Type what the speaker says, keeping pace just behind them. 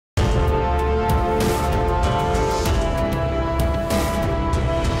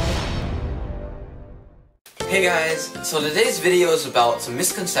Hey guys, so today's video is about some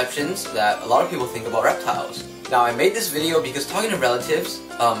misconceptions that a lot of people think about reptiles. Now I made this video because talking to relatives,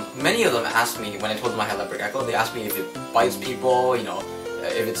 many of them asked me when I told them I had leopard gecko, they asked me if it bites people,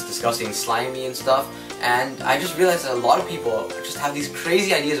 if it's disgusting, slimy and stuff, and I just realized that a lot of people just have these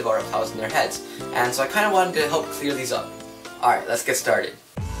crazy ideas about reptiles in their heads, and so I kind of wanted to help clear these up. Alright, let's get started.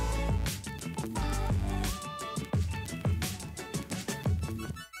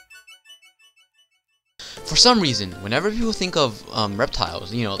 For some reason, whenever people think of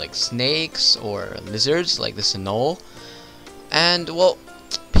reptiles, like snakes or lizards, like the Sinole, and well,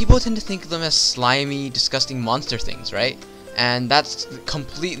 people tend to think of them as slimy, disgusting monster things, right? And that's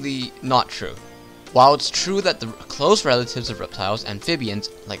completely not true. While it's true that the close relatives of reptiles, amphibians,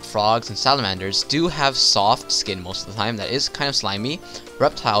 like frogs and salamanders, do have soft skin most of the time that is kind of slimy,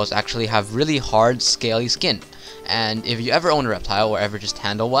 reptiles actually have really hard, scaly skin. And if you ever own a reptile or ever just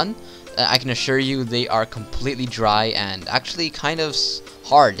handle one, I can assure you they are completely dry and actually kind of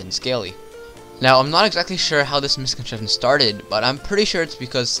hard and scaly. Now, I'm not exactly sure how this misconception started, but I'm pretty sure it's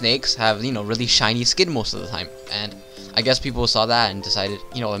because snakes have, really shiny skin most of the time. And I guess people saw that and decided,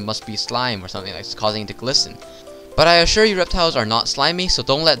 it must be slime or something that's causing it to glisten. But I assure you reptiles are not slimy, so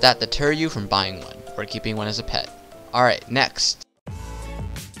don't let that deter you from buying one or keeping one as a pet. Alright, next.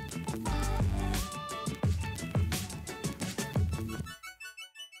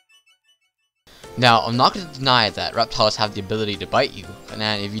 Now, I'm not going to deny that reptiles have the ability to bite you,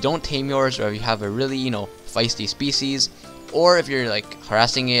 and if you don't tame yours, or if you have a really, feisty species, or if you're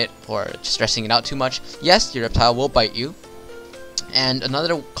harassing it or stressing it out too much, yes, your reptile will bite you. And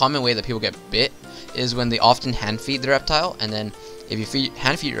another common way that people get bit is when they often hand feed the reptile, and then if you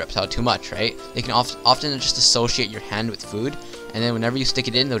hand feed your reptile too much, right, they can often just associate your hand with food, and then whenever you stick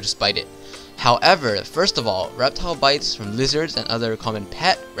it in, they'll just bite it. However, first of all, reptile bites from lizards and other common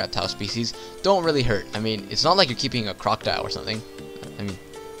pet reptile species don't really hurt. I mean, it's not like you're keeping a crocodile or something. I mean,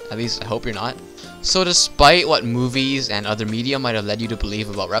 at least I hope you're not. So despite what movies and other media might have led you to believe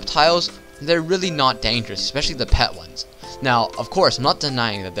about reptiles, they're really not dangerous, especially the pet ones. Now, of course, I'm not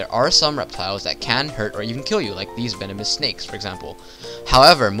denying that there are some reptiles that can hurt or even kill you, like these venomous snakes, for example.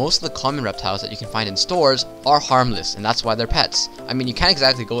 However, most of the common reptiles that you can find in stores are harmless, and that's why they're pets. I mean, you can't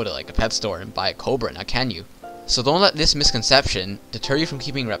exactly go to a pet store and buy a cobra, now can you? So don't let this misconception deter you from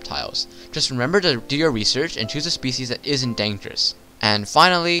keeping reptiles. Just remember to do your research and choose a species that isn't dangerous. And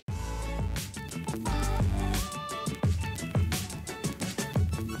finally,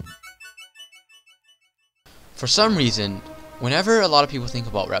 for some reason, whenever a lot of people think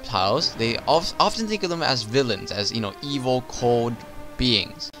about reptiles, they often think of them as villains, as, evil, cold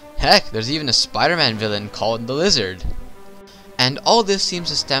beings. Heck, there's even a Spider-Man villain called the Lizard. And all this seems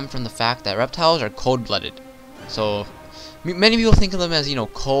to stem from the fact that reptiles are cold-blooded. So, many people think of them as,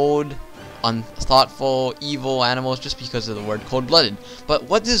 cold, unthoughtful, evil animals just because of the word cold-blooded. But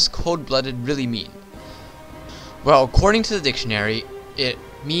what does cold-blooded really mean? Well, according to the dictionary, it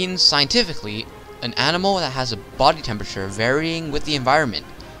means scientifically an animal that has a body temperature varying with the environment.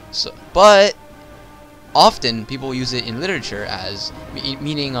 But often people use it in literature as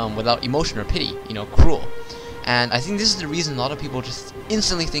meaning without emotion or pity, cruel. And I think this is the reason a lot of people just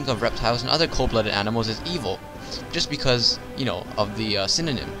instantly think of reptiles and other cold-blooded animals as evil, just because, of the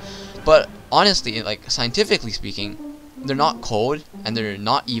synonym. But honestly, scientifically speaking, they're not cold and they're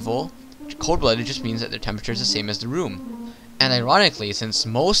not evil. Cold-blooded just means that their temperature is the same as the room. And ironically, since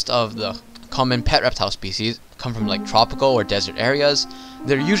most of the common pet reptile species come from tropical or desert areas,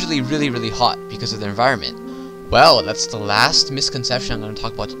 they're usually really hot because of their environment. Well, that's the last misconception I'm going to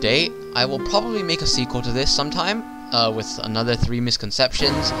talk about today. I will probably make a sequel to this sometime with another 3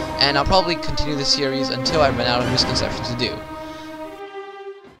 misconceptions, and I'll probably continue this series until I run out of misconceptions to do.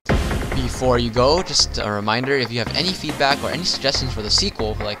 Before you go, just a reminder, if you have any feedback or any suggestions for the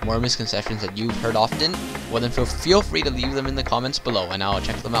sequel, for more misconceptions that you've heard often, well then feel free to leave them in the comments below, and I'll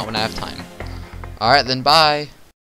check them out when I have time. Alright then, bye!